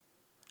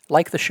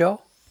Like the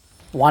show?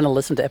 Want to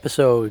listen to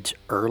episodes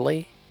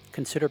early?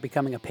 Consider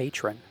becoming a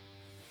patron.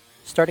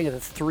 Starting at the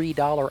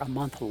 $3 a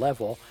month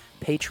level,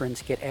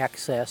 patrons get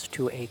access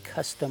to a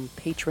custom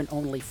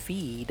patron-only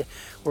feed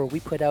where we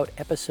put out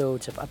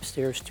episodes of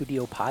Upstairs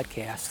Studio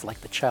podcasts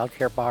like the Child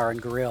Care Bar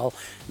and Grill,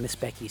 Miss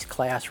Becky's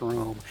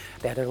Classroom,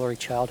 That Early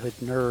Childhood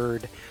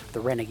Nerd,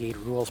 the Renegade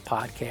Rules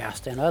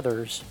podcast, and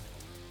others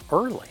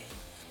early.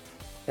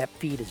 That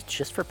feed is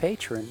just for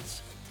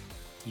patrons.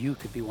 You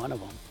could be one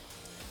of them.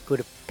 Go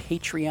to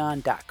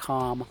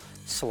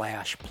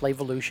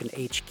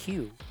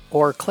patreon.com/PlayvolutionHQ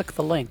or click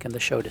the link in the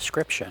show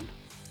description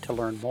to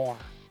learn more.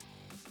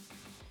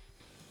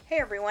 Hey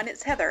everyone,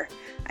 it's Heather.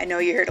 I know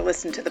you're here to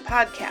listen to the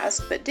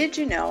podcast, but did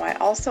you know I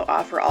also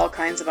offer all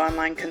kinds of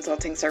online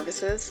consulting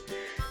services?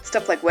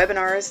 Stuff like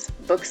webinars,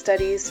 book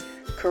studies,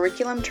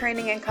 curriculum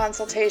training and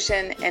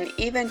consultation, and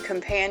even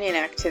companion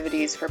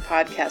activities for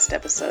podcast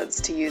episodes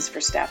to use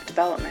for staff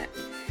development.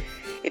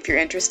 If you're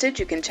interested,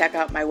 you can check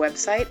out my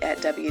website at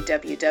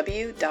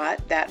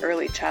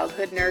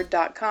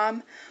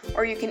www.thatearlychildhoodnerd.com,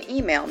 or you can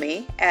email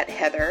me at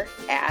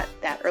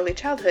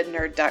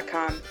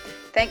heather@thatearlychildhoodnerd.com.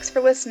 Thanks for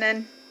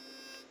listening.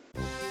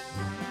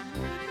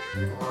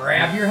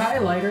 Grab your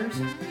highlighters.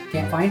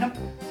 Can't find them?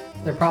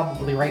 They're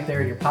probably right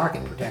there in your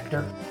pocket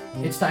protector.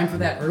 It's time for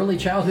That Early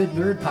Childhood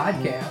Nerd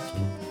podcast.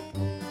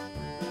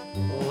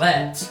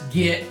 Let's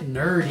get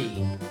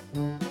nerdy.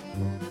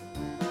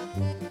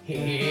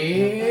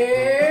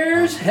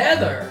 Here's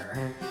Heather.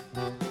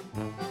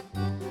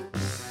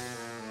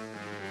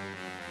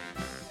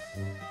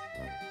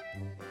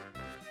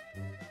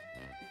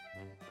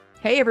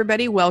 Hey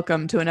everybody,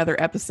 welcome to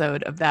another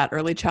episode of That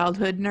Early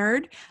Childhood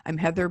Nerd. I'm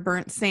Heather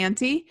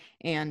Burnt-Santy,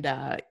 and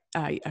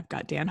I've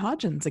got Dan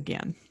Hodgins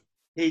again.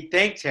 Hey,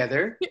 thanks,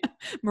 Heather. Yeah.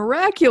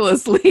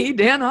 Miraculously,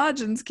 Dan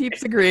Hodgins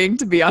keeps agreeing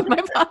to be on my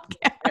podcast.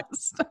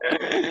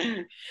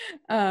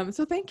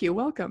 So thank you,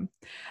 welcome.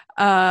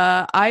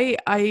 I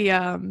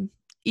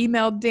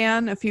emailed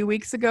Dan a few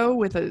weeks ago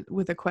with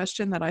a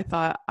question that I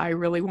thought I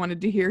really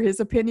wanted to hear his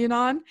opinion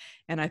on,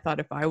 and I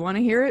thought if I want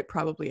to hear it,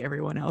 probably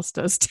everyone else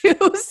does too.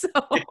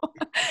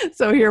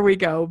 So here we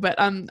go. But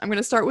I'm going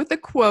to start with a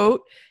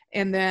quote,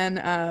 and then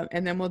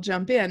we'll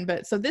jump in.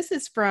 But so this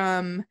is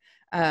from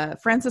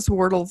Francis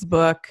Wardle's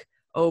book,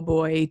 Oh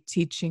Boy,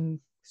 Teaching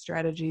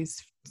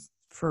Strategies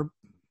for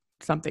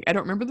something. I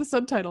don't remember the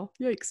subtitle.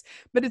 Yikes.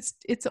 But it's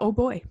Oh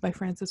Boy by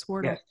Francis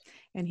Wardle. Yes.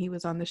 And he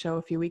was on the show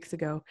a few weeks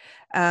ago.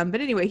 But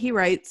anyway, he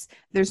writes,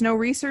 there's no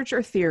research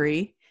or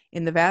theory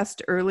in the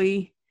vast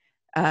early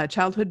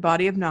childhood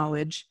body of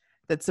knowledge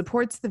that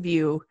supports the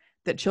view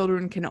that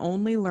children can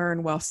only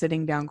learn while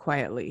sitting down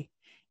quietly.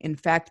 In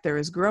fact, there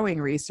is growing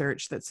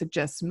research that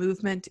suggests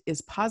movement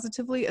is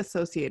positively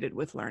associated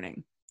with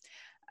learning.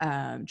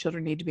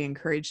 Children need to be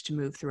encouraged to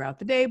move throughout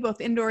the day,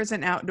 both indoors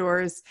and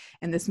outdoors,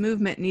 and this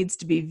movement needs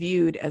to be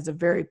viewed as a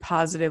very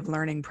positive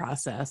learning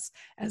process,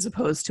 as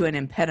opposed to an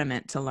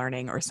impediment to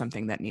learning or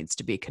something that needs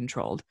to be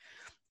controlled,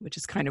 which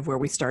is kind of where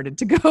we started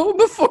to go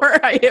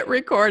before I hit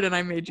record and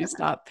I made you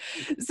stop.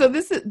 So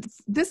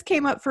this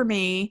came up for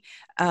me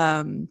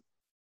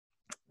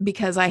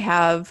because I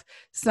have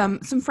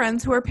some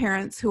friends who are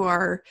parents who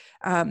are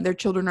their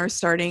children are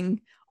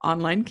starting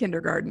online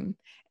kindergarten,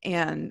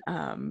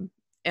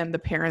 and the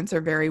parents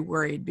are very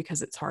worried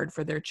because it's hard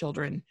for their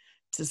children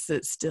to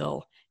sit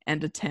still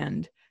and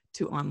attend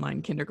to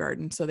online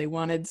kindergarten. So they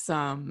wanted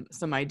some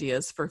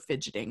ideas for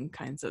fidgeting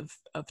kinds of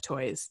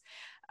toys.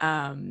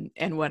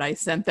 And what I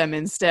sent them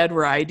instead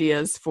were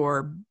ideas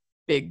for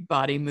big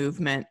body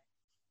movement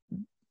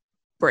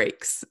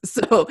breaks.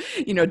 So,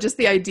 just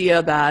the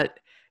idea that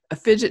a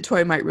fidget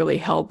toy might really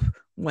help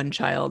one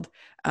child,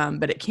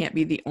 but it can't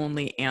be the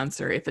only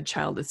answer if a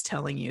child is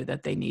telling you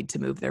that they need to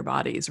move their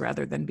bodies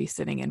rather than be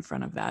sitting in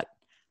front of that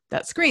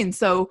screen.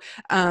 So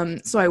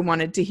I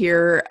wanted to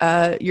hear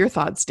your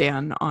thoughts,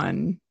 Dan,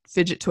 on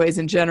fidget toys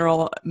in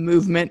general,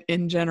 movement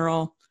in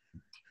general.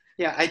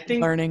 Yeah, I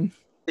think learning.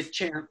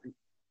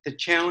 The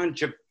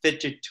challenge of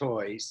fidget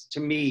toys to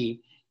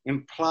me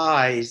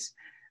implies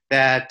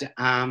that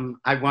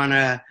I want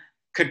to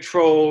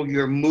control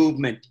your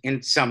movement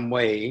in some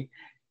way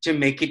to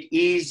make it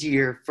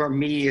easier for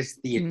me as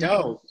the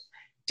adult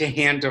to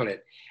handle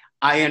it.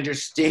 I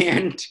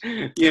understand,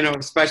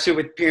 especially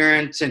with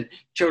parents and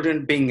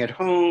children being at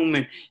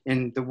home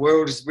and the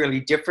world is really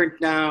different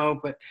now.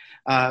 But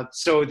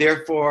so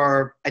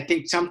therefore, I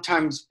think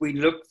sometimes we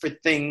look for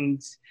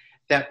things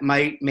that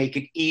might make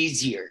it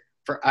easier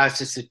for us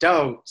as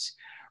adults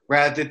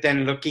rather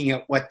than looking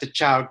at what the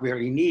child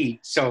really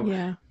needs.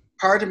 So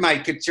part of my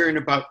concern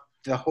about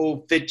the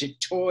whole fidget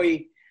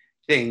toy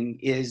thing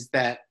is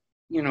that,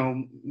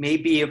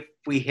 maybe if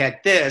we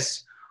had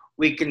this,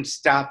 we can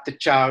stop the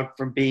child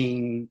from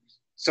being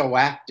so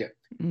active.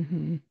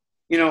 Mm-hmm.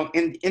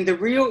 And the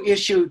real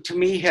issue to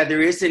me,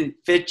 Heather,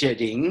 isn't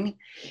fidgeting.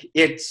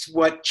 It's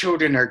what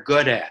children are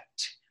good at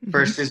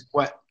versus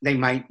what they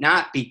might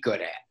not be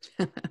good at.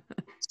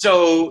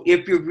 So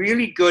if you're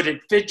really good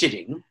at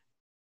fidgeting,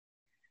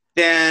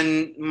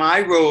 then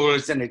my role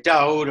as an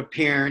adult, a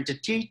parent, a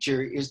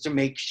teacher, is to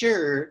make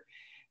sure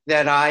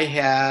that I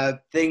have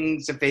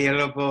things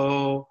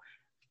available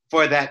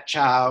for that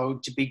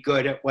child to be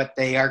good at what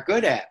they are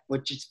good at,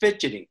 which is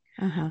fidgeting.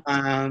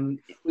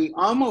 We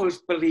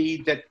almost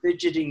believe that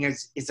fidgeting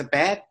is a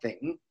bad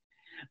thing,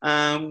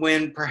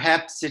 when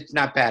perhaps it's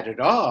not bad at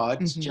all.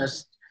 It's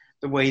just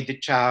the way the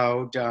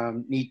child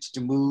needs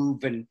to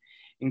move and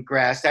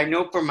grasp. I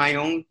know for my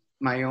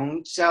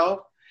own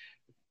self,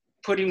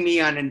 putting me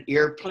on an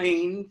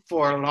airplane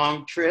for a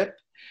long trip,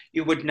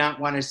 you would not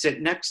want to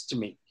sit next to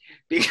me,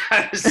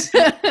 because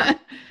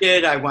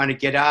I want to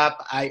get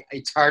up.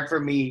 It's hard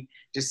for me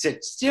to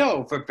sit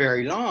still for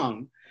very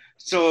long.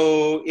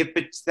 So if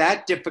it's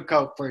that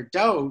difficult for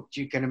adults,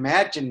 you can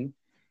imagine,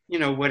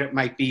 what it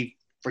might be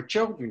for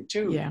children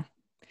too.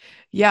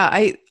 Yeah.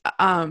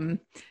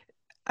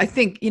 I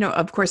think,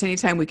 of course,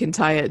 anytime we can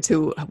tie it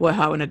to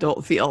how an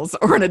adult feels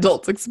or an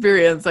adult's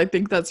experience, I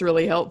think that's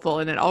really helpful.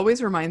 And it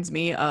always reminds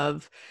me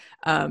of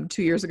 2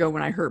 years ago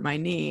when I hurt my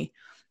knee.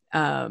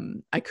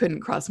 I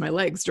couldn't cross my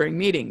legs during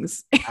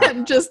meetings.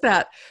 And just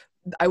that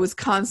I was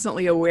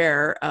constantly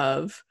aware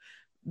of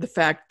the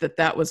fact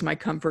that was my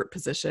comfort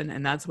position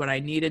and that's what I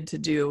needed to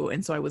do.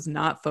 And so I was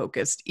not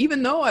focused,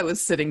 even though I was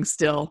sitting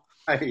still.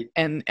 Right.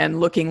 And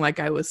looking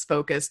like I was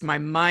focused. My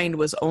mind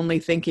was only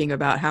thinking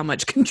about how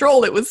much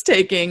control it was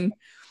taking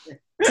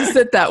to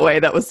sit that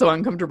way. That was so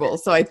uncomfortable.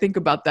 So I think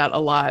about that a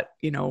lot,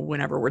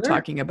 whenever we're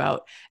talking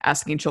about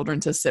asking children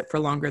to sit for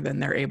longer than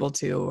they're able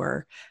to,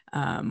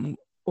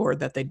 or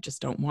that they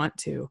just don't want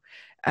to.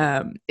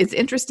 It's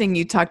interesting.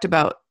 You talked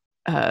about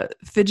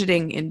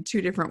fidgeting in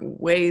two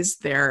different ways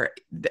there.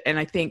 And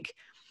I think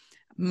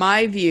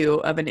my view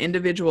of an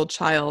individual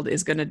child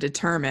is going to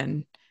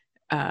determine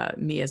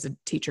me as a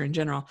teacher in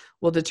general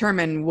will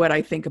determine what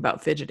I think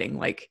about fidgeting.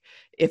 Like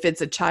if it's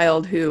a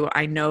child who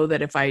I know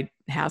that if I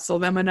hassle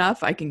them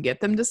enough, I can get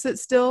them to sit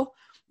still,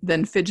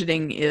 then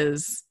fidgeting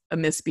is a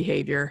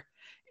misbehavior.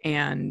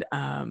 And,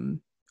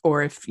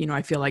 or if,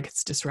 I feel like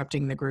it's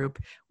disrupting the group,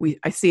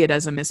 I see it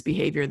as a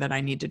misbehavior that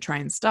I need to try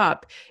and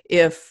stop.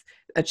 If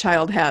the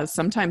child has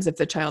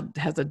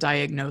a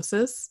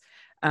diagnosis,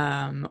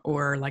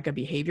 or like a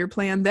behavior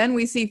plan, then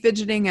we see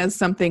fidgeting as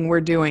something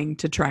we're doing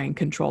to try and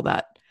control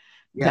that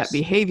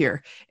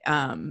behavior.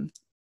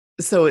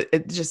 So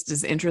it just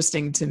is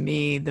interesting to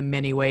me, the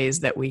many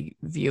ways that we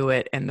view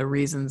it and the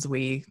reasons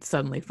we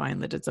suddenly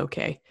find that it's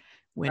okay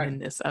when in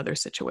this other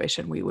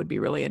situation, we would be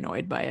really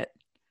annoyed by it.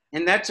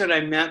 And that's what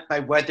I meant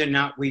by whether or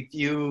not we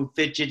view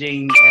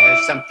fidgeting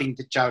as something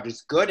the child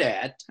is good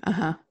at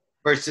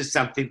versus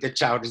something the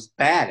child is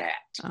bad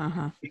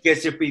at.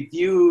 Because if we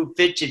view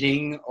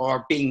fidgeting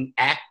or being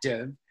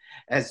active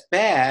as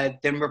bad,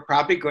 then we're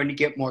probably going to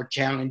get more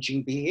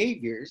challenging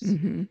behaviors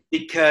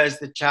because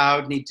the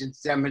child needs to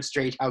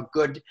demonstrate how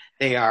good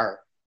they are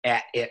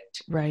at it.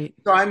 Right.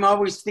 So I'm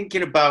always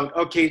thinking about,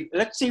 okay,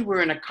 let's say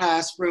we're in a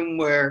classroom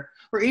or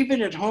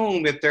even at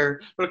home, if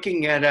they're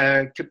looking at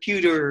a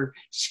computer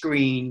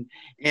screen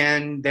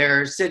and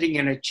they're sitting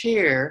in a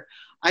chair,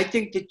 I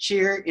think the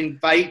chair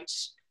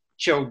invites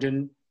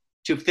children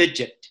to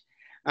fidget,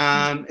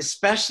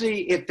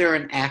 especially if they're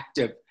an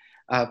active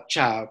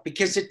child,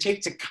 because it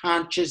takes a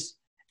conscious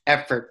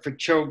effort for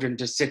children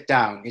to sit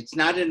down. It's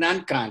not an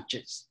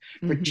unconscious.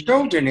 For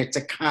children, it's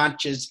a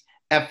conscious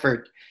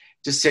effort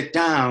to sit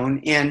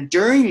down. And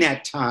during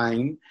that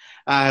time,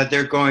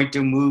 they're going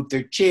to move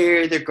their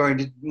chair, they're going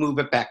to move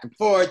it back and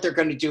forth, they're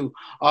going to do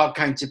all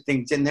kinds of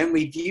things. And then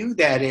we view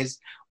that as,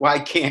 why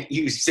can't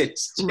you sit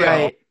still?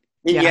 Right.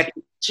 And yet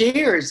the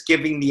chair is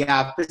giving the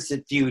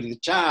opposite view to the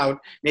child.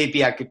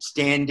 Maybe I could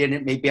stand in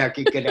it. Maybe I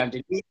could get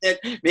underneath it.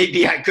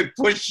 Maybe I could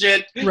push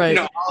it. Right.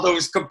 All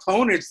those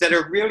components that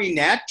are really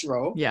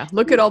natural. Yeah.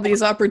 Look at all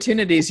these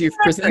opportunities you've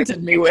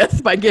presented me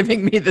with by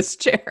giving me this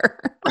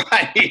chair.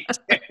 Right.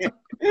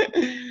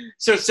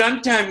 So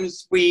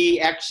sometimes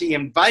we actually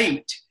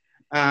invite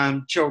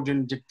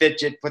children to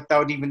fidget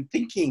without even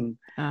thinking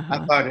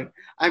about it.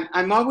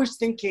 I'm always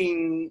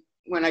thinking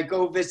when I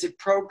go visit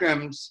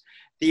programs,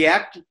 the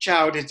active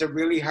child has a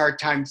really hard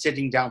time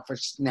sitting down for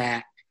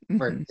snack,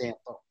 for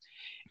example.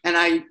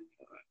 And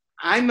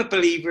I'm a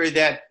believer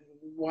that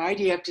why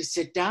do you have to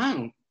sit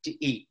down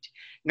to eat?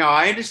 Now,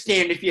 I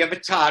understand if you have a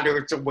toddler,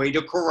 it's a way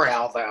to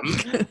corral them.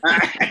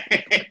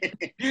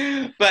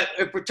 But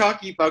if we're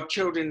talking about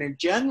children in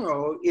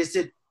general, is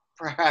it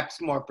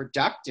perhaps more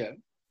productive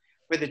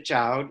for the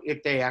child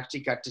if they actually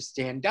got to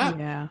stand up?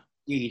 Yeah.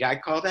 Eat. I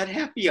call that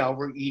happy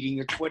hour eating.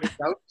 It's what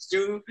adults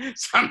do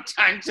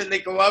sometimes when they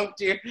go out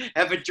to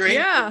have a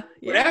drink,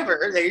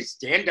 whatever. They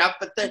stand up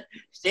at the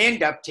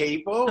stand-up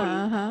table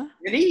and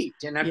eat.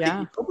 And I'm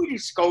thinking,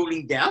 nobody's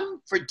scolding them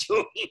for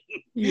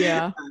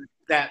doing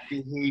that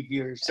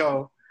behavior.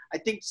 So I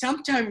think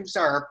sometimes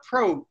our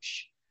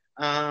approach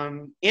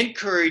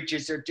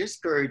encourages or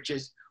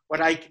discourages what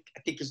I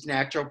think is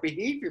natural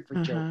behavior for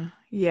children.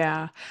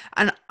 Yeah.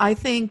 And I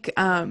think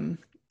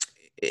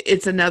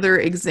it's another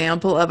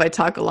example of, I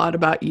talk a lot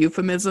about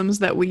euphemisms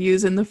that we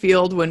use in the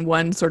field when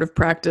one sort of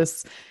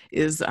practice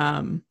is,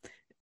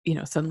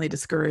 suddenly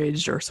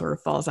discouraged or sort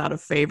of falls out of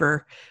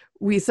favor.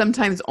 we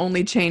sometimes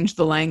only change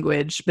the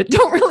language, but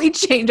don't really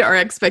change our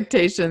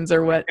expectations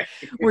or what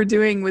we're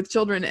doing with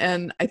children.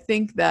 And I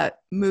think that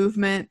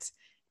movement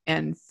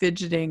and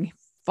fidgeting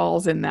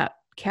falls in that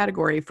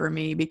category for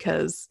me,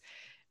 because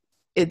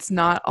it's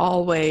not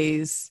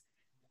always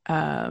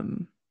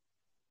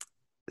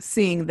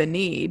seeing the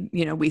need.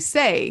 We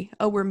say,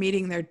 oh, we're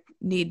meeting their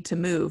need to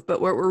move,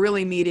 but what we're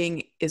really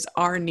meeting is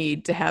our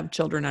need to have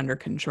children under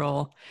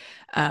control.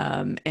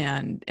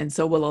 And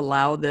so we'll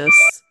allow this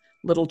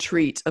little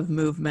treat of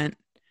movement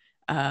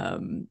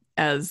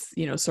as,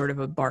 sort of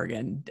a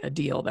bargain, a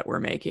deal that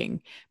we're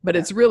making. But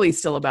it's really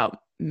still about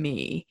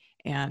me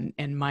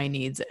and my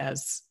needs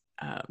as,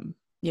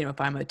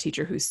 if I'm a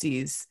teacher who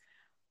sees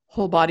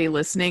whole body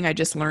listening. I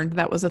just learned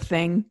that was a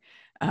thing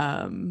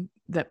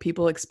that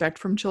people expect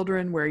from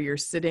children, where you're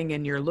sitting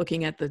and you're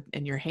looking at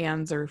and your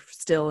hands are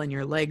still and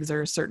your legs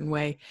are a certain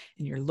way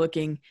and you're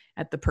looking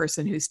at the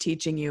person who's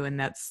teaching you, and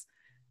that's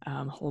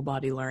whole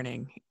body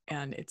learning,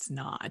 and it's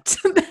not.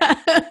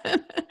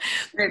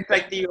 It's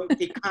like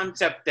the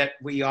concept that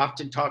we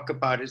often talk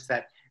about is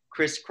that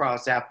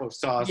crisscross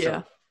applesauce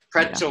or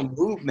pretzel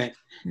movement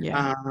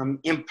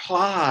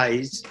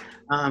implies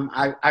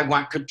I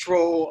want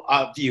control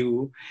of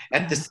you.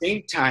 At the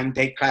same time,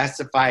 they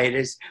classify it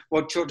as,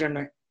 well,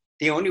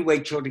 the only way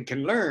children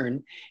can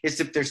learn is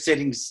if they're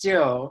sitting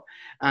still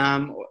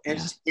and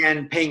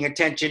paying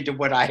attention to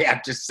what I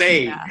have to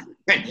say.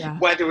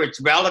 Whether it's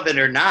relevant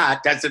or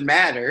not doesn't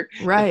matter.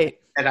 Right.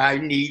 That I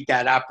need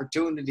that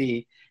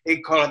opportunity. They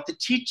call it the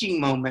teaching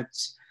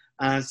moments.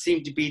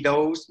 Seem to be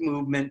those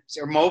movements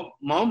or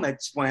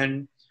moments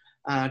when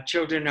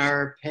children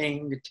are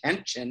paying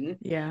attention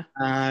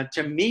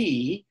to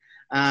me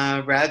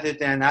rather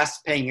than us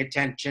paying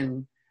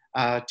attention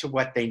to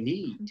what they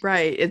need.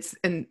 Right.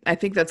 And I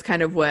think that's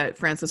kind of what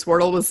Francis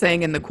Wardle was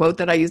saying in the quote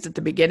that I used at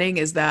the beginning,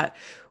 is that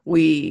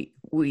we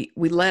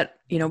let,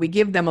 we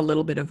give them a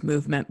little bit of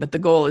movement, but the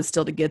goal is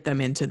still to get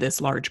them into this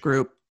large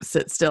group,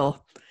 sit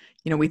still.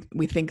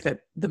 We think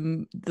that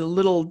the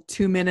little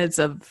 2 minutes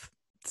of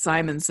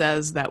Simon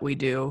Says that we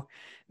do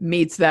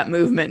meets that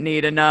movement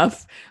need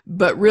enough,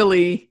 but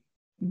really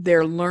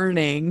they're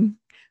learning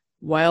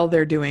while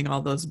they're doing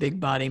all those big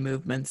body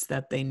movements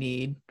that they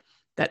need.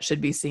 That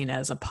should be seen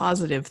as a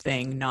positive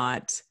thing,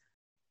 not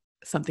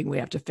something we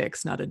have to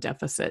fix, not a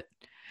deficit.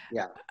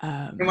 Yeah.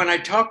 And when I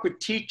talk with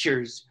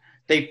teachers,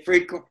 they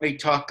frequently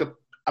talk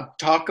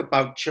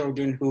about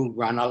children who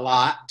run a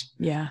lot,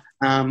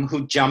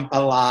 who jump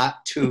a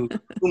lot, who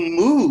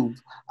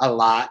move a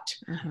lot,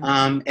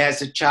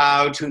 as a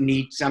child who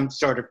needs some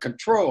sort of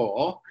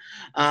control,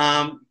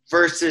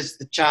 versus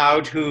the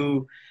child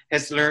who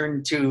has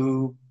learned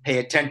to pay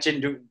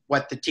attention to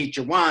what the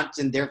teacher wants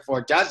and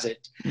therefore does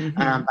it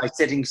by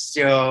sitting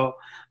still.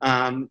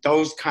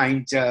 Those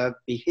kinds of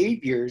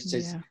behaviors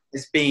as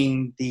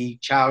being the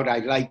child I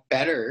like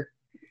better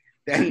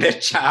than the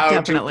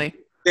child who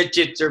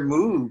fidgets or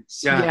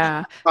moves.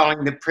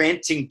 Calling the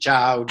prancing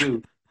child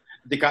who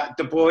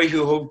the boy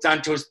who holds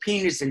onto his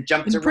penis and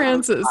jumps around.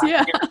 Prances,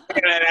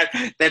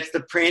 That's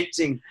the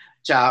prancing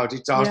child.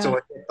 It's also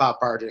a hip hop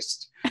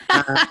artist.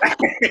 Those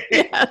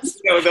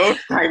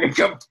kind of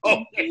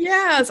components.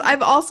 Yes,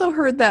 I've also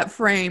heard that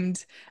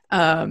framed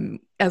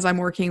as I'm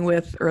working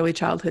with early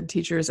childhood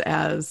teachers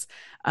as,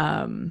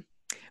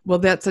 well,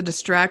 that's a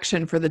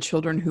distraction for the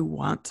children who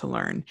want to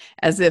learn,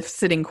 as if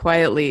sitting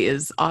quietly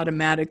is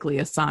automatically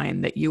a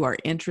sign that you are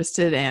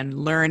interested and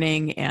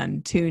learning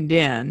and tuned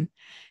in,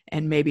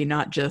 and maybe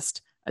not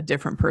just a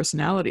different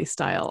personality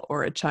style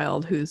or a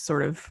child who's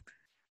sort of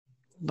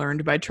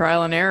learned by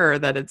trial and error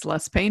that it's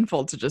less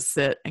painful to just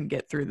sit and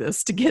get through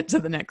this to get to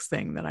the next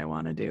thing that I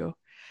want to do.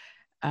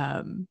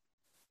 And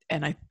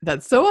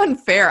that's so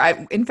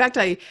unfair. In fact,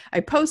 I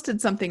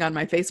posted something on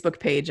my Facebook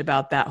page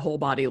about that whole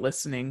body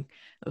listening.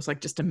 It was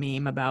like just a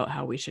meme about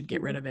how we should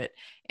get rid of it.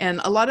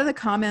 And a lot of the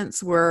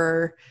comments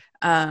were,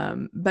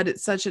 but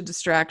it's such a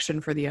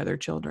distraction for the other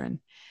children.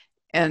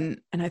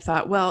 And I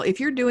thought, well, if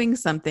you're doing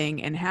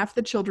something and half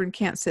the children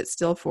can't sit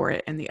still for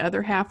it and the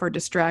other half are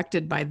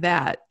distracted by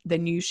that,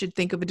 then you should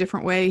think of a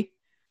different way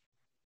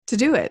to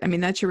do it. I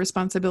mean, that's your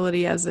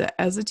responsibility as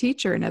a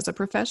teacher and as a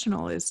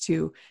professional, is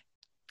to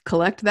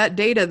collect that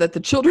data that the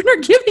children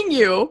are giving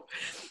you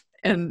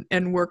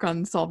and work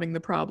on solving the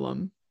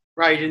problem.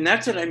 Right, and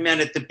that's what I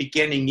meant at the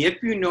beginning.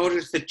 If you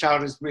notice the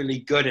child is really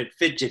good at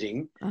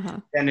fidgeting,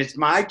 then it's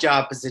my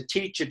job as a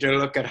teacher to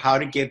look at how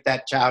to give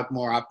that child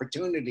more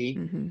opportunity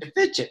to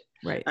fidget.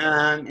 Right.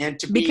 And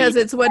to because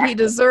it's what he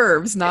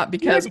deserves, not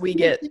because we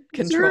get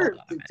control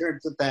in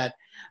terms of that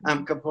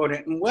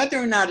component. And whether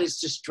or not it's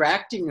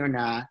distracting or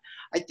not,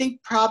 I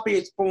think probably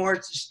it's more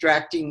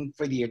distracting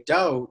for the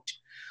adult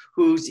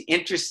who's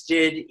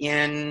interested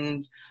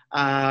in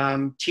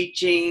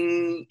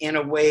teaching in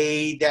a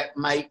way that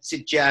might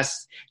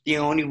suggest the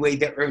only way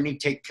that learning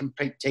can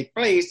take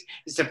place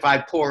is if I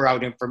pour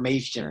out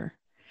information. Sure.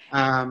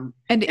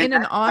 And in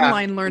an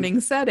online learning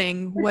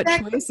setting, what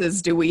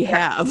choices do we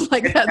have?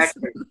 Like that's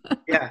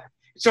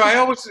So I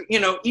always,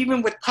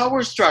 even with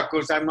power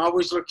struggles, I'm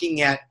always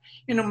looking at,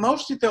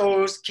 most of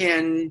those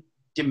can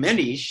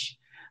diminish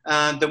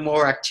the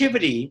more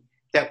activity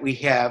that we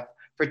have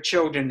for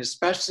children,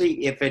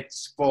 especially if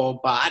it's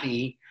full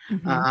body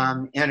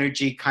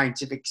energy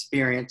kinds of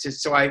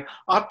experiences. So I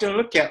often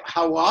look at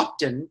how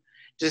often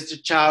does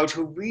a child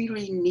who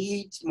really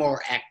needs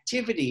more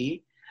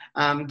activity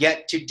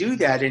get to do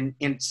that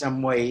in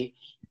some way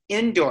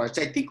indoors.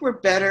 I think we're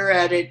better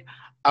at it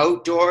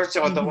outdoors,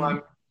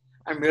 although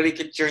I'm really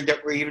concerned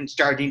that we're even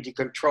starting to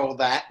control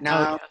that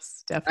now. Oh,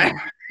 yes, definitely.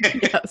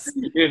 Yes.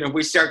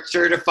 We start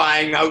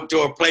certifying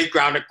outdoor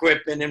playground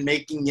equipment and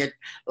making it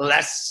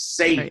less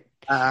safe. Right.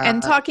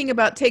 And talking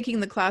about taking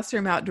the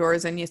classroom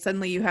outdoors, and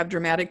suddenly you have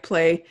dramatic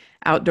play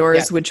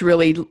outdoors, which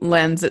really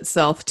lends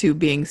itself to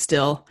being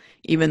still,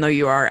 even though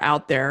you are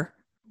out there.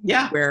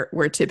 Yeah.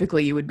 Where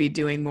typically you would be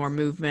doing more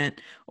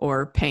movement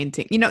or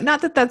painting.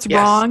 Not that that's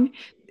wrong.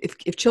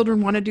 If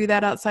children want to do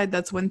that outside,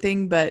 that's one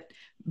thing, but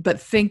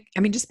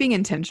just being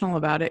intentional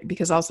about it,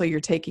 because also you're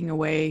taking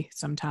away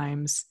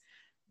sometimes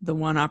the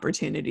one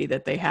opportunity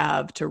that they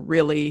have to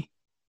really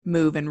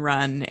move and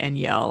run and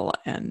yell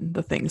and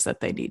the things that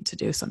they need to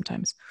do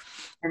sometimes.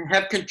 And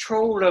have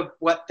control of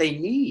what they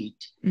need.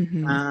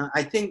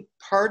 I think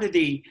part of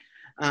the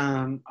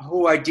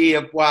whole idea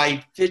of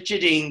why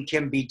fidgeting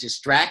can be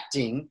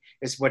distracting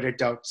is what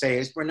adults say,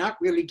 is we're not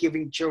really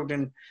giving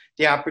children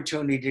the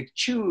opportunity to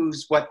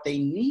choose what they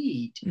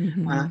need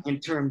in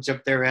terms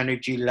of their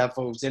energy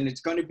levels. And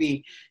it's going to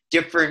be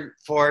different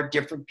for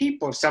different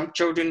people. Some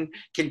children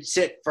can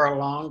sit for a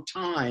long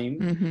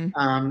time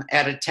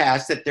at a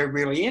task that they're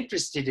really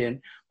interested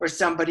in, or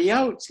somebody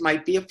else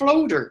might be a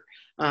floater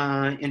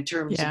in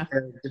terms of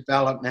their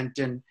development.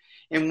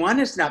 And one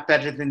is not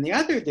better than the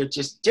other. They're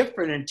just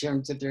different in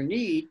terms of their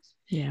needs.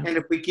 Yeah. And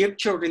if we give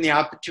children the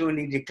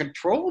opportunity to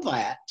control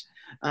that,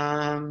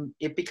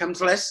 it becomes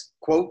less,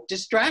 quote,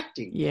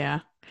 distracting. Yeah.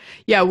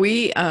 Yeah.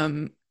 We,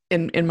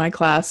 in my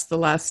class, the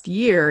last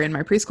year in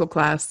my preschool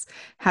class,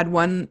 had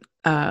one,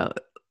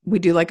 we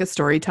do like a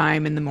story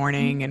time in the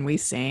morning, and we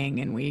sing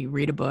and we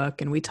read a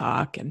book and we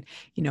talk, and,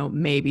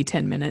 maybe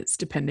 10 minutes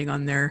depending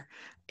on their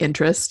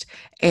interest.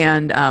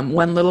 And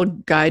one little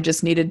guy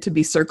just needed to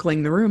be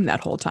circling the room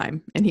that whole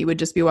time, and he would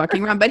just be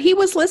walking around, but he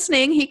was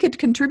listening. He could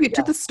contribute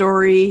to the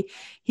story.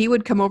 He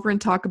would come over and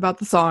talk about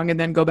the song and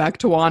then go back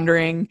to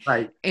wandering.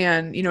 Right.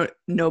 And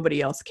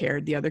nobody else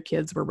cared. The other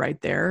kids were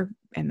right there,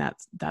 and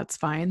that's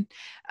fine.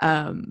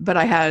 But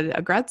I had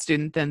a grad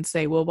student then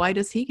say, well, why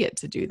does he get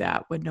to do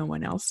that when no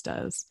one else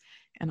does?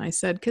 And I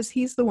said, because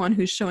he's the one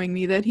who's showing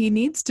me that he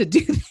needs to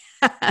do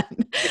that.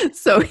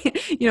 So,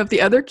 if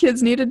the other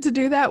kids needed to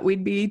do that,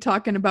 we'd be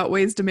talking about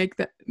ways to make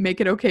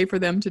it okay for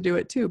them to do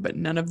it too. But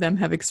none of them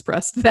have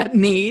expressed that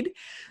need.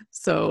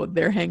 So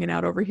they're hanging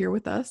out over here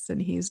with us,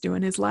 and he's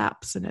doing his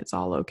laps, and it's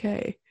all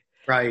okay.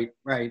 Right,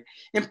 right.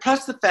 And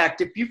plus the fact,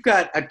 if you've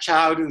got a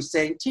child who's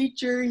saying,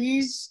 teacher,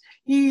 he's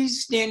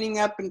standing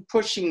up and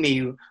pushing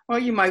me, well,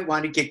 you might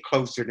want to get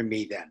closer to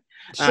me then.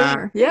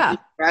 Sure. Yeah.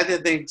 Rather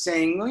than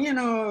saying,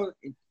 well,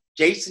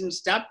 Jason,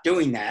 stop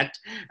doing that.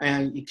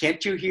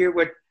 Can't you hear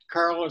what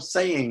Carl is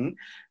saying?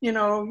 You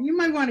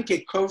might want to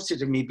get closer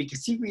to me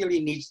because he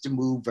really needs to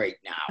move right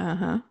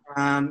now.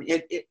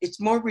 It's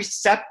more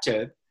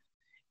receptive.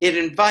 It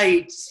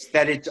invites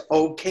that it's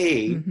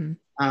okay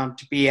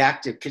to be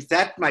active, because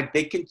that's my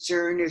big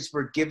concern, is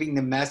we're giving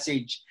the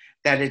message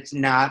that it's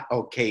not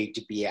okay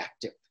to be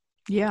active.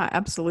 Yeah,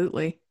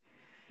 absolutely.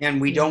 And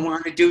we don't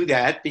want to do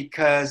that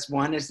because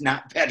one is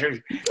not better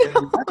than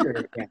the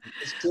other.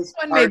 It's just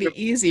one may be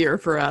easier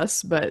for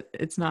us, but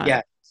it's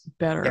not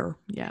better.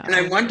 Yeah. And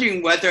I'm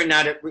wondering whether or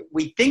not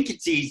we think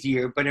it's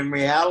easier, but in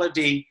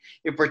reality,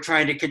 if we're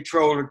trying to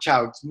control a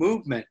child's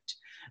movement,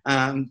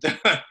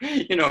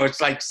 it's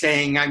like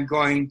saying, I'm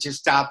going to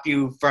stop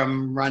you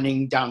from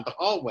running down the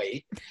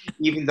hallway,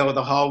 even though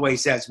the hallway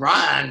says,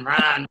 run,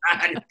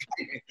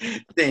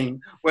 thing,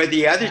 where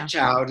the other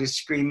child is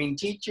screaming,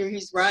 teacher,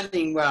 he's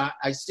running. Well,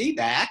 I see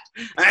that.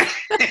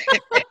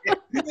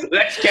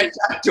 Let's get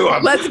up to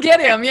him. Let's get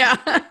him. Yeah.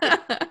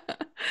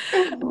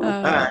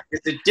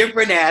 It's a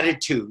different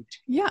attitude.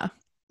 Yeah.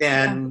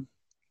 Than,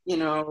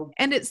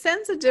 And it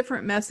sends a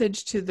different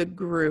message to the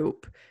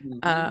group,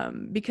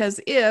 because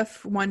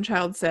if one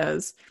child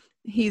says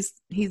he's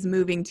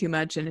moving too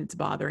much and it's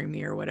bothering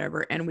me or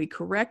whatever, and we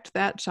correct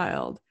that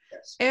child,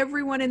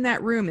 everyone in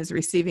that room is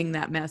receiving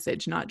that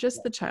message, not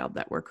just the child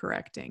that we're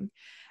correcting.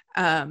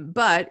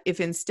 But if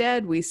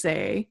instead we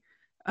say,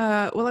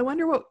 well, I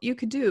wonder what you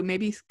could do,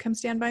 maybe come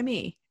stand by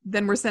me,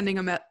 then we're sending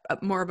them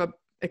more of a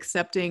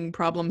accepting,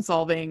 problem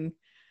solving,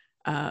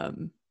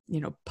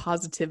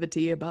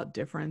 positivity about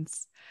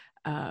difference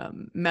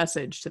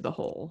message to the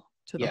whole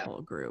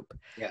whole group.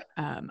 Yeah.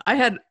 I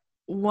had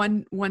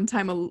one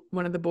time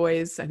one of the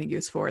boys, I think he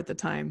was 4 at the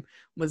time,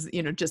 was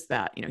just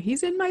that,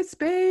 he's in my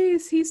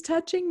space, he's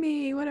touching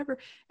me, whatever.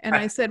 And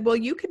I said, well,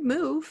 you could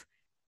move.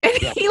 And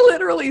he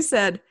literally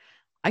said,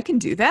 I can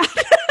do that.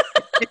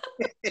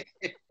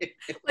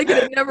 Like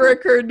it had never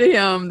occurred to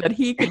him that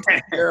he could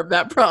take care of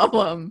that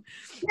problem.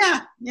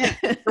 Yeah.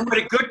 And what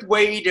a good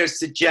way to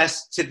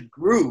suggest to the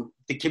group,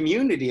 the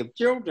community of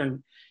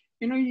children,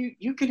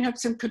 you can have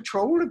some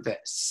control of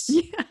this.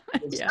 Yeah.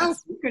 Yourself,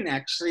 Yes. you can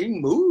actually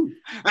move.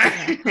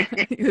 Yeah.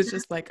 He was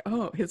just like,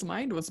 oh, his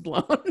mind was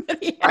blown.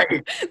 He had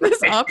Right.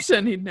 this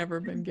option he'd never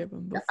been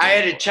given before. I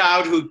had a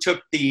child who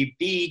took the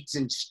beads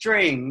and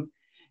string,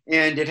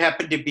 and it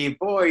happened to be a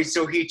boy,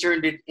 so he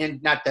turned it in.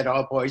 Not that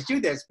all boys do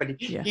this, but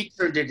he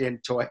turned it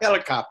into a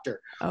helicopter.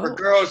 Or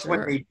girls,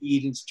 when they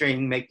bead and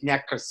string, make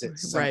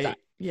necklaces. Sometimes. Right.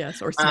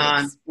 Yes. Or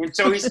snakes. And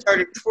so he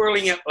started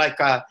twirling it like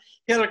a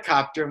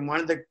helicopter, and one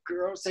of the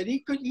girls said,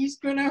 he's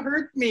going to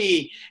hurt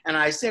me. And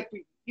I said,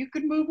 you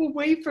could move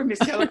away from his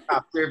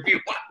helicopter if you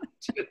want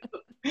to,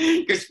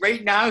 because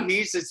right now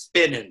he's a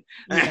spinning.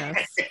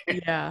 Yes.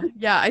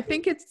 Yeah. I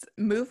think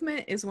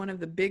movement is one of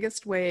the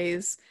biggest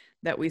ways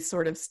that we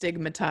sort of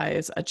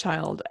stigmatize a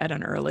child at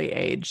an early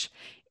age.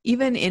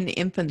 Even in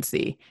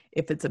infancy,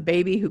 if it's a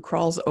baby who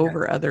crawls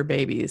over other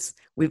babies,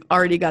 we've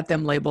already got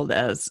them labeled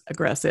as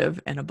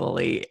aggressive and a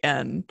bully,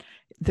 and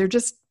they're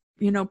just,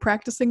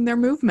 practicing their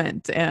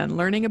movement and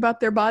learning about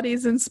their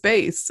bodies in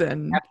space.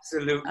 And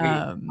absolutely.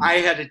 I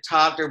had a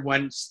toddler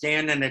once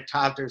stand on a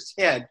toddler's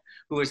head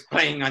who was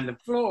playing on the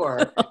floor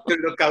to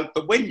look out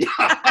the window.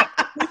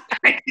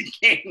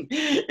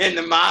 And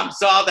the mom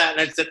saw that,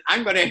 and I said,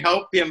 I'm going to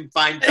help him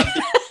find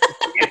something.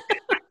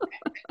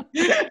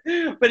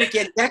 But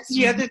again, that's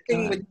the other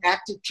thing with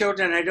active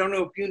children. I don't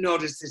know if you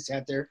notice this,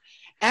 Heather.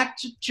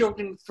 Active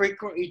children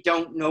frequently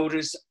don't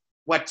notice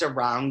what's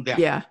around them.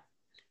 Yeah.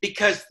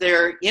 Because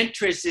their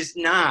interest is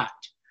not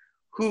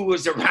who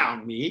was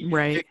around me.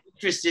 Right. Their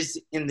interest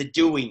is in the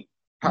doing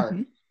part.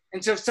 Mm-hmm.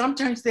 And so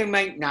sometimes they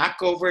might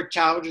knock over a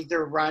child as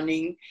they're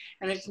running,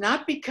 and it's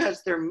not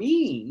because they're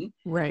mean.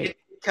 Right. It's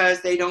because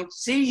they don't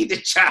see the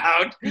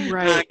child.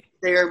 Right.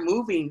 They're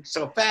moving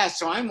so fast.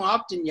 So I'm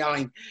often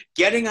yelling,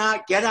 get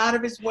out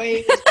of his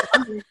way. He's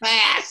coming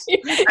fast. Here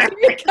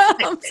he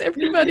comes.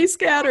 Everybody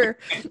scatter.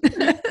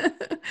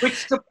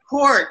 Which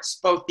supports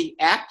both the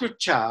active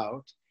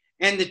child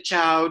and the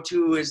child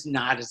who is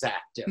not as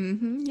active.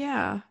 Mm-hmm,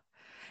 yeah.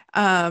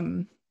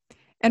 And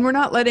we're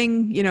not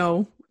letting,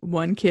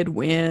 one kid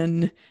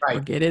win or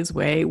get his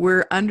way.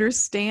 We're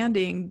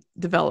understanding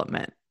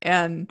development.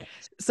 And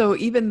so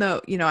even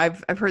though,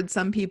 I've heard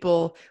some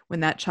people,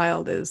 when that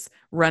child is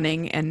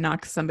running and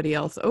knocks somebody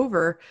else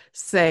over,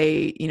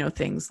 say,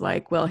 things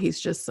like, well, he's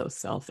just so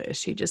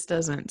selfish. He just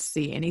doesn't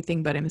see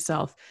anything but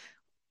himself.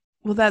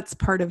 Well, that's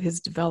part of his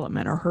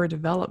development or her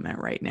development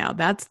right now.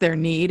 That's their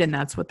need, and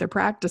that's what they're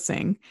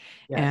practicing.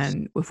 Yes.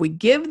 And if we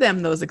give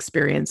them those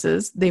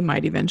experiences, they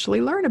might eventually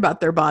learn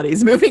about their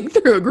bodies moving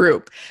through a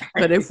group.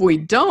 But if we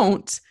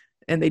don't,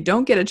 and they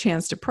don't get a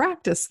chance to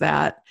practice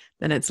that,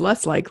 then it's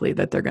less likely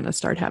that they're going to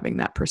start having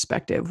that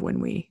perspective when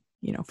we,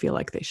 feel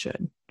like they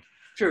should.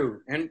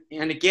 True. And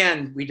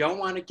again, we don't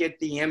want to get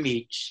the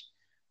image.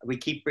 We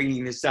keep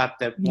bringing this up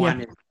that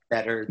one is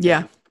better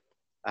than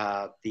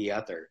the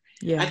other.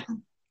 Yeah. I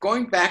think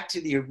going back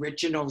to the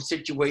original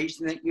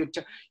situation that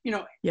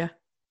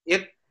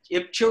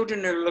if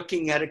children are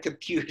looking at a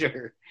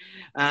computer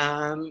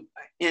and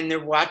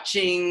they're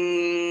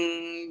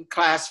watching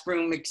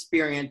classroom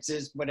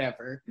experiences,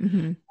 whatever,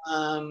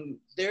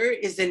 there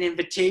is an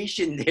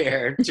invitation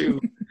there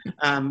to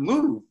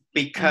move,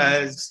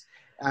 because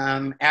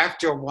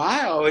after a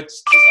while,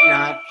 it's just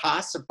not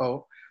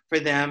possible for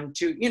them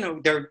to,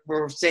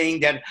 we're saying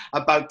that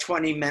about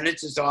 20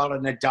 minutes is all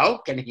an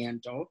adult can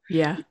handle.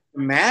 Yeah.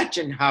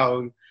 Imagine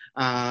how,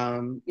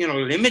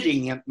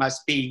 limiting it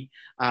must be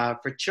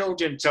for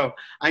children. So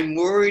I'm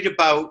worried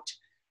about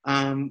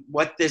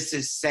what this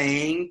is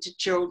saying to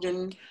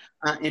children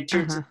in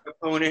terms of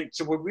component.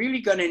 So we're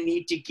really going to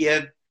need to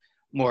give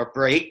more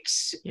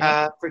breaks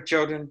for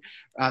children,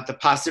 the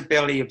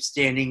possibility of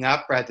standing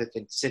up rather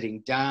than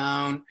sitting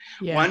down.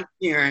 Yeah. One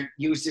parent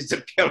uses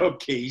a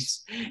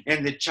pillowcase,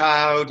 and the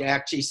child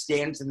actually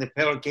stands in the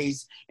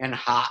pillowcase and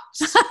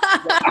hops.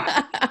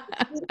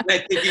 I'm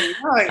thinking,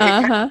 it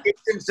kind of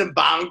gives him some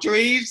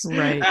boundaries,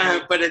 right?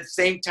 But at the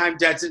same time,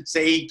 doesn't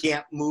say he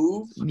can't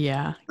move.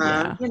 Yeah,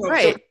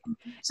 right. So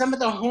some of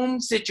the home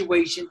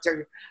situations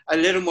are a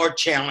little more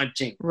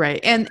challenging, right?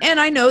 And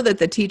I know that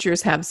the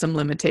teachers have some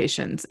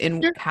limitations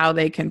in how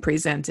they can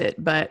present it,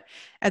 but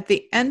at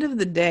the end of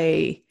the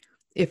day,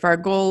 if our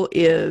goal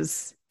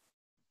is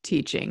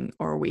teaching,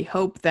 or we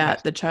hope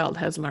that the child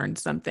has learned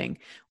something,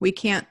 we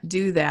can't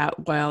do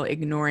that while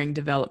ignoring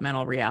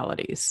developmental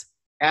realities.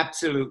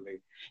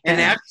 Absolutely. And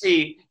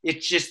actually,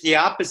 it's just the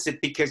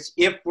opposite, because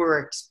if we're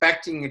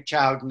expecting a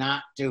child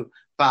not to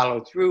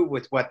follow through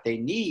with what they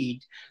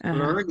need,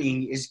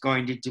 learning is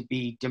going to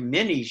be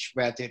diminished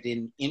rather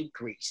than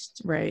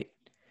increased. Right.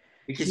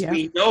 Because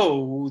we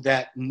know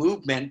that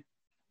movement,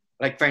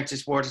 like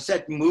Francis Ward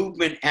said,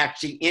 movement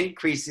actually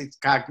increases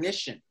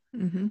cognition.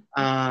 Mm-hmm.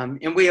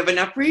 And we have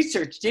enough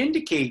research to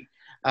indicate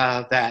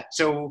that.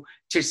 So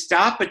to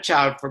stop a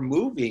child from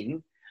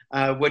moving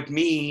would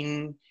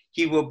mean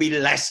he will be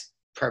less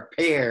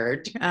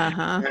prepared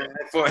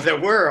for the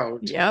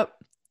world. Yep.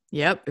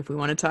 If we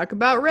want to talk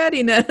about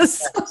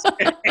readiness,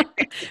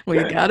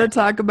 we got to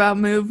talk about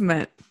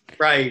movement.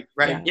 Right.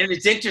 Yeah. And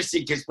it's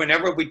interesting, because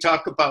whenever we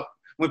talk about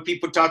when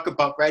people talk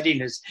about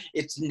readiness,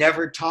 it's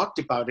never talked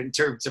about in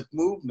terms of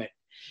movement.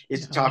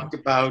 It's talked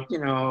about,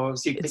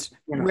 It's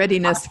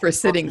readiness for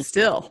sitting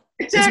still.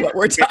 Exactly. Is what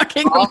we're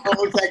talking all about.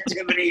 those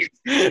activities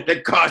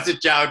that cause a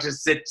child to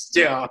sit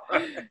still.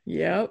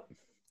 Yep.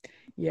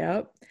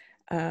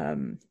 I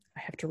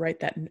have to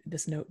write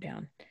this note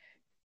down.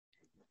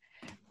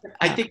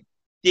 I think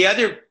the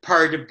other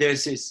part of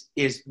this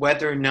is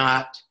whether or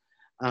not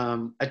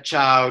a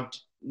child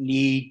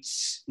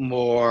needs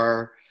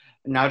more,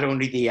 not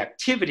only the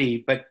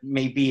activity, but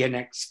maybe an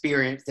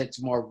experience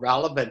that's more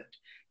relevant to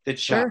the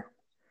child.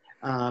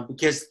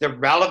 Because the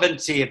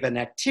relevancy of an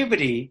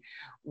activity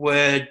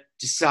would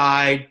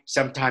decide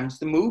sometimes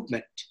the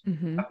movement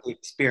of the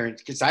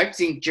experience. Because I've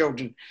seen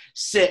children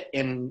sit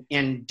and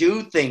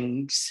do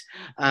things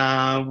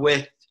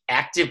with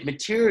active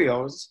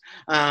materials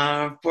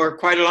for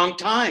quite a long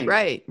time.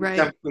 Right. In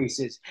some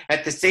cases.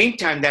 At the same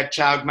time, that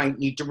child might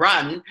need to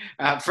run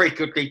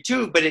frequently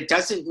too, but it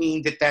doesn't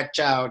mean that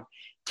child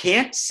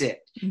can't sit.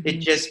 It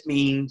just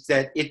means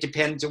that it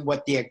depends on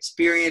what the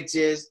experience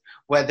is,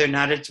 whether or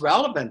not it's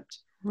relevant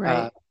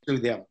to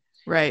them.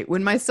 Right.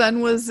 When my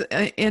son was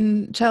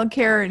in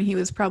childcare and he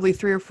was probably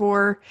 3 or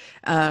 4,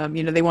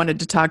 they wanted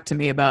to talk to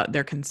me about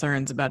their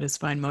concerns about his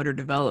fine motor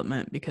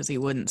development because he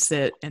wouldn't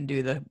sit and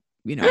do the,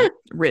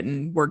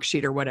 written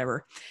worksheet or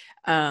whatever.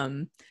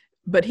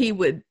 But he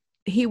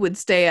would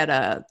stay at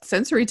a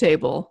sensory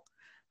table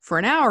for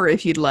an hour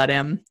if you'd let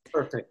him.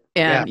 Perfect.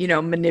 And,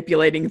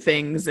 manipulating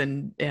things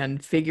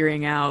and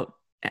figuring out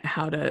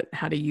how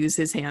to use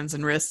his hands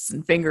and wrists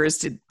and fingers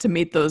to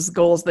meet those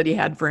goals that he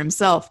had for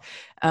himself,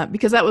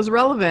 because that was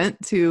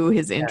relevant to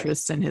his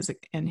interests and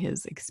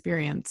his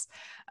experience.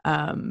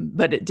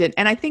 But it did.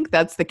 And I think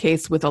that's the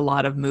case with a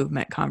lot of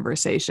movement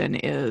conversation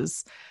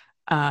is,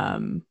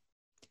 paying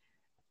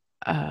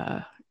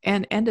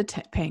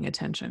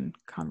attention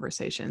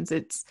conversations.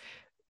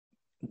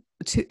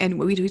 And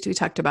we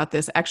talked about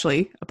this,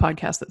 actually, a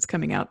podcast that's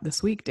coming out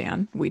this week,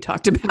 Dan. We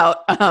talked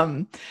about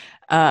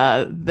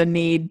the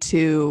need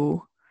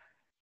to,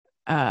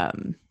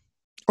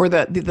 or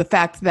the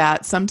fact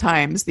that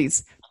sometimes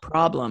these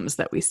problems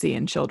that we see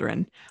in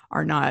children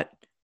are not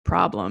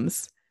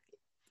problems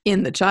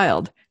in the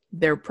child.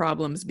 They're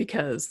problems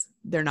because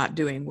they're not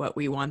doing what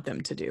we want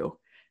them to do.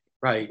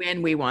 Right.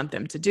 When we want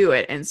them to do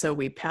it. And so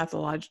we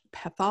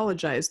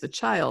pathologize the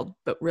child,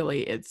 but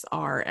really it's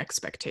our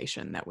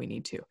expectation that we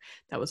need to.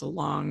 That was a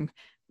long,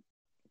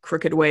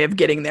 crooked way of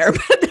getting there,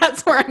 but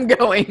that's where I'm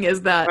going,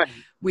 is that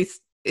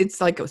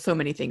it's like so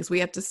many things. We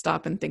have to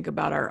stop and think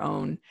about our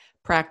own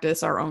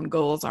practice, our own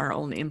goals, our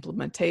own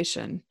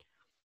implementation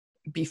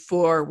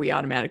before we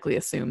automatically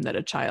assume that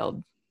a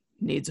child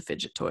needs a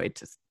fidget toy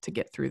to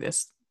get through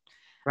this.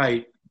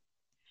 Right.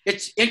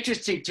 It's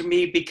interesting to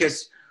me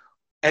because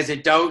as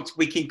adults,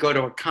 we can go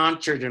to a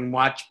concert and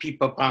watch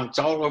people bounce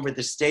all over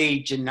the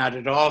stage and not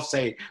at all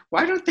say,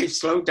 why don't they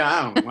slow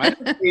down? Why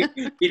don't they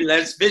be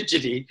less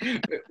fidgety?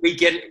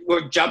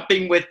 We're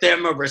jumping with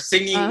them or we're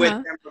singing with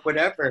them or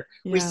whatever.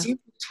 Yeah. We seem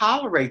to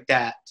tolerate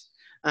that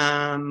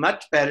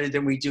much better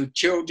than we do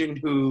children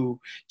who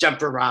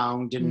jump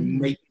around and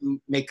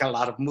make a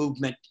lot of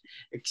movement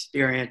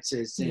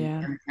experiences.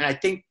 And I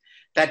think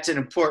that's an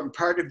important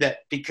part of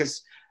that,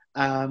 because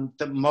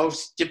the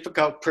most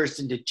difficult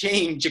person to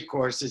change, of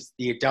course, is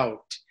the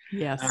adult.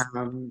 Yes.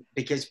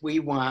 Because we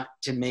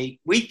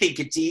think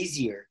it's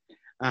easier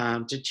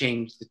to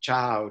change the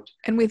child.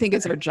 And we think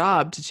it's our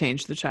job to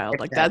change the child.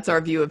 Exactly. Like that's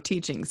our view of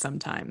teaching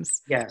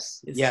sometimes.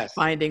 Yes.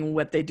 Finding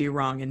what they do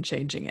wrong and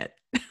changing it.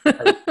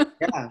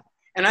 Yeah.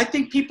 And I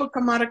think people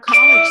come out of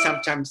college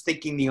sometimes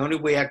thinking the only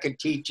way I could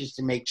teach is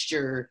to make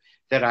sure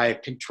that I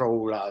have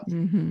control of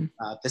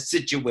the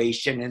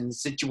situation. And the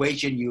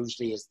situation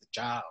usually is the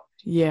child.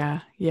 Yeah.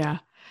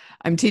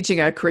 I'm teaching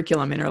a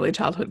curriculum in early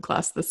childhood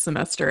class this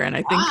semester, and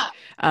I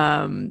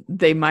think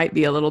they might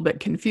be a little bit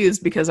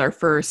confused because our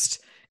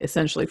first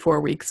essentially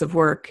 4 weeks of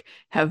work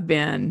have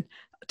been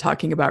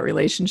talking about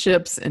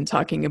relationships and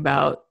talking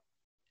about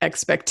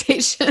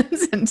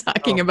expectations and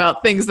talking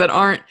about things that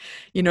aren't,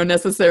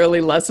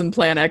 necessarily lesson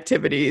plan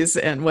activities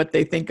and what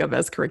they think of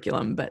as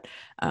curriculum. But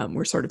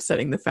we're sort of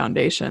setting the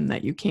foundation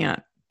that you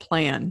can't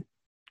plan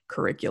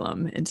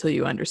curriculum until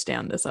you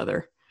understand this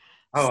other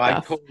stuff. I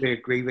totally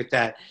agree with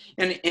that.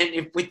 And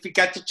if you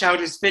got the child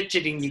is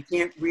fidgeting, you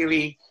can't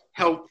really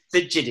help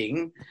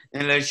fidgeting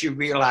unless you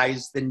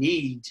realize the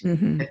need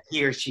that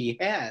he or she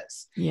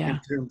has in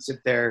terms of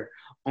their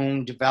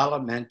own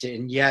development.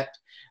 And yet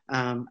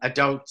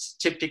adults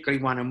typically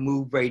want to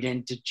move right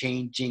into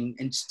changing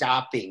and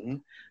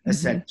stopping,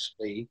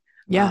 essentially,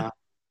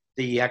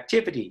 the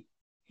activity.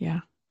 Yeah.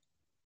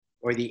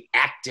 Or the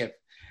active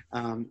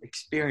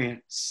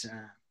experience.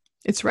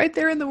 It's right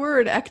there in the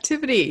word,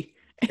 activity.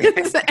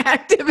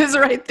 Active is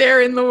right there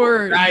in the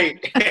word.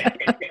 Right.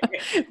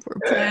 We're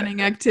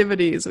planning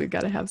activities. We've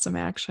got to have some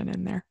action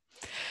in there.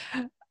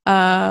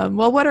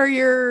 Well, what are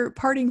your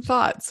parting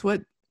thoughts?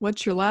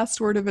 What's your last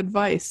word of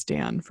advice,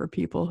 Dan, for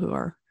people who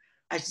are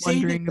I say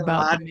wondering this a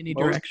about lot, the many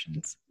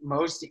directions.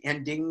 most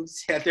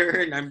endings, Heather,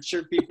 and I'm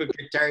sure people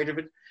get tired of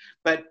it,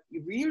 but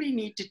you really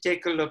need to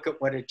take a look at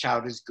what a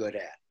child is good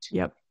at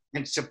Yep.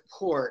 and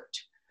support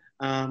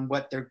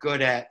what they're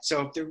good at.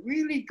 So if they're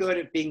really good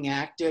at being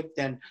active,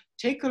 then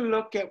take a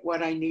look at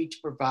what I need to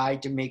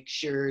provide to make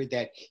sure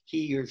that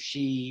he or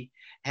she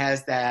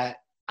has that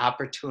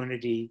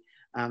opportunity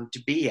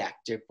to be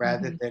active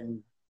rather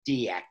than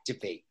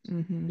deactivate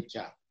the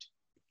child.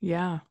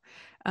 Yeah.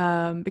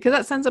 Because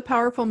that sends a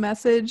powerful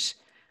message,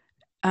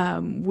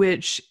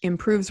 which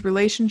improves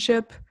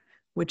relationship,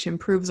 which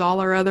improves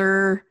all our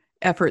other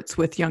efforts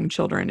with young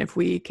children. If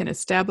we can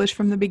establish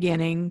from the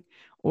beginning,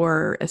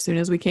 or as soon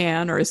as we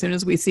can, or as soon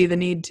as we see the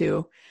need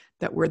to,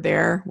 that we're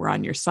there, we're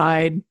on your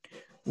side,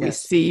 we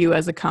see you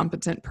as a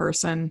competent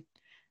person,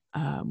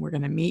 we're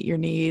going to meet your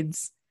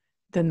needs,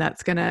 then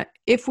that's going to,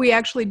 if we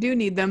actually do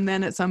need them,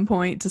 then at some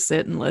point to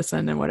sit and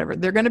listen and whatever,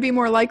 they're going to be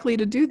more likely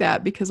to do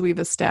that because we've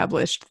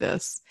established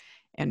this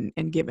and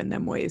given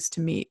them ways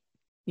to meet,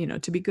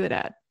 to be good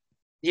at.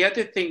 The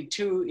other thing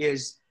too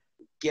is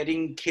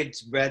getting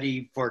kids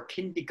ready for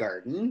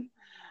kindergarten.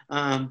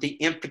 The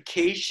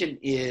implication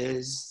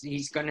is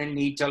he's going to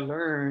need to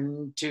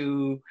learn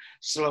to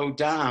slow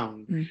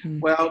down.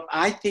 Well,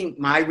 I think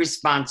my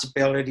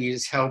responsibility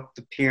is help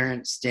the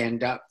parents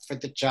stand up for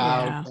the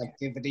child's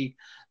activity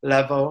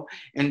level.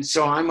 And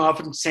so I'm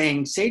often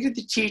saying, say to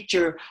the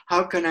teacher,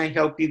 how can I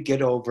help you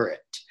get over it?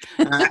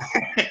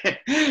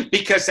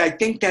 Because I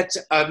think that's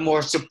a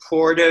more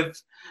supportive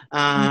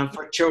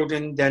for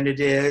children than it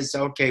is,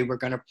 okay, we're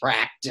going to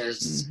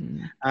practice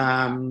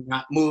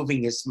not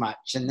moving as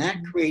much. And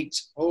that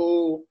creates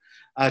whole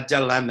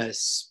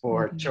dilemmas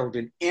for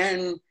children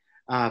and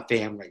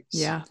families.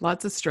 Yeah,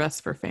 lots of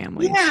stress for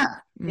families.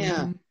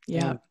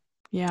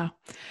 Yeah.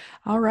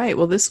 All right.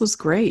 Well, this was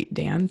great,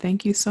 Dan.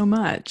 Thank you so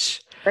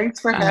much.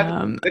 Thanks for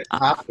having me. Good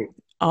topic.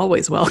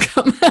 Always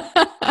welcome.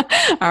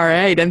 All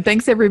right. And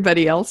thanks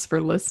everybody else for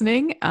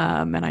listening.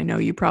 And I know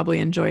you probably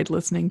enjoyed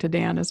listening to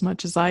Dan as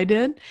much as I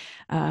did.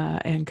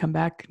 And come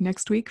back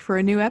next week for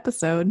a new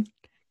episode.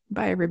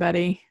 Bye,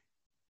 everybody.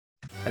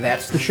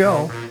 That's the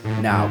show.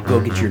 Now go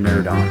get your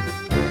nerd on.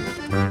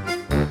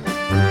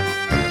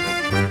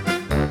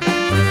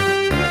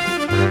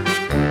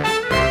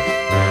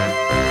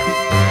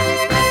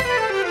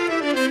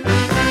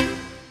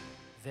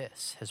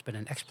 This has been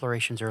an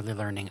Explorations Early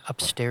Learning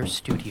Upstairs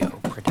Studio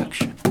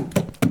production.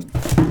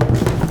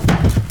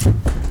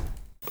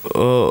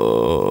 Oh.